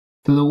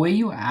So the way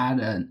you add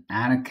an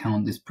ad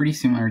account is pretty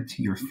similar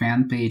to your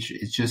fan page.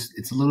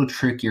 It's a little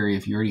trickier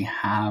if you already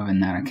have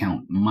an ad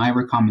account. My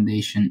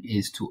recommendation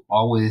is to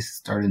always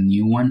start a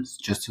new one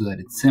just so that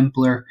it's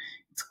simpler,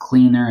 it's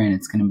cleaner, and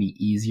it's going to be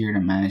easier to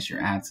manage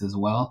your ads as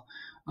well.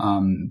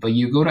 But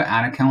you go to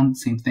ad account,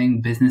 same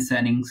thing, business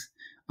settings.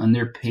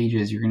 Under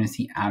pages, you're going to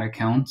see ad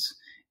accounts,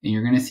 and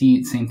you're going to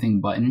see same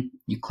thing button.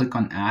 You click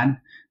on add.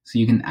 So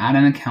you can add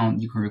an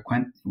account, you can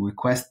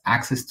request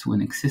access to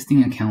an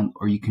existing account,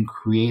 or you can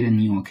create a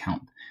new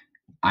account.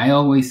 I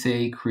always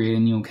say create a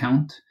new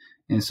account.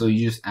 And so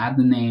you just add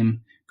the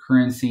name,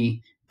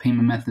 currency,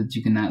 payment methods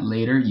you can add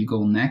later. You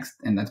go next,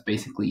 and that's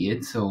basically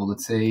it. So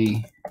let's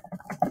say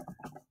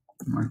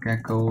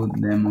MarkEcho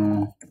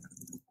demo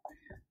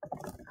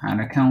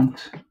ad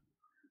account.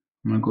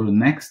 I'm going to go to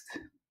next.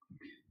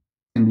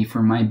 It can be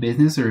for my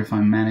business or if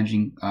I'm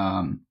managing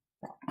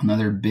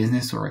another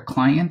business or a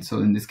client. So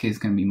in this case, it's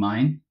going to be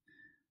mine.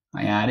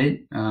 I add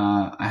it.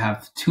 I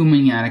have too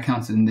many ad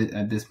accounts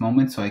at this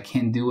moment, so I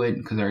can't do it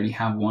because I already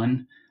have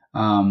one. So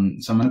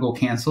I'm going to go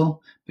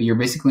cancel, but you're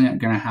basically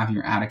going to have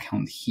your ad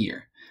account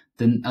here.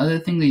 The other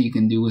thing that you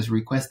can do is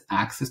request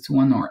access to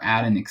one or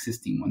add an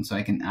existing one. So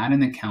I can add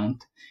an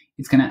account.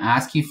 It's going to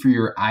ask you for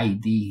your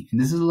ID. And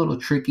this is a little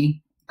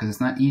tricky because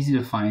it's not easy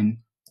to find.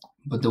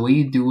 But the way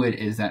you do it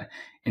is that,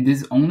 and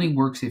this only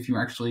works if you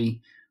actually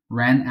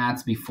ran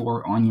ads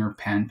before on your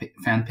fan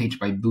page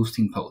by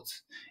boosting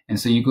posts. And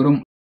so you go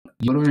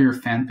to your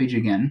fan page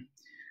again,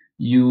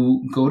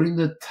 you go to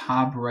the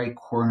top right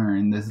corner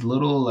and this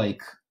little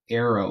like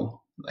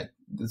arrow like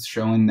that's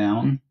showing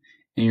down,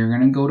 and you're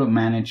going to go to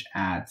manage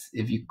ads.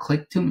 If you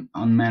click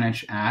on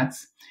manage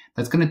ads,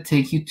 that's going to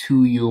take you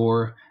to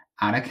your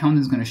ad account.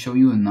 Is going to show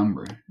you a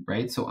number,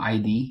 right? So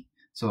ID,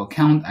 so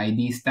account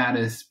ID,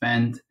 status,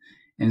 spend.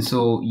 And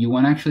so you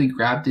want to actually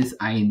grab this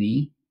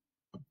ID.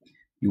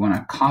 You want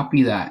to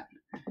copy that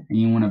and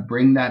you want to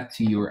bring that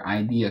to your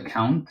ID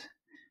account,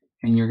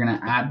 and you're going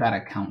to add that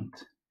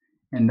account.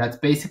 And that's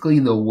basically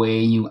the way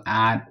you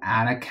add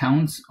ad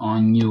accounts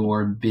on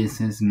your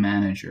business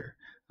manager.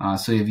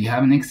 So if you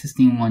have an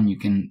existing one,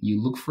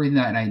 you look for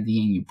that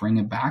ID and you bring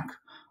it back,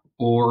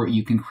 or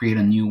you can create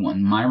a new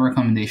one. My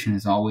recommendation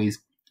is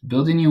always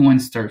build a new one,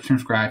 start from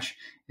scratch.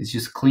 It's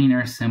just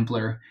cleaner,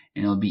 simpler,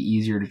 and it'll be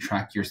easier to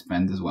track your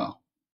spend as well.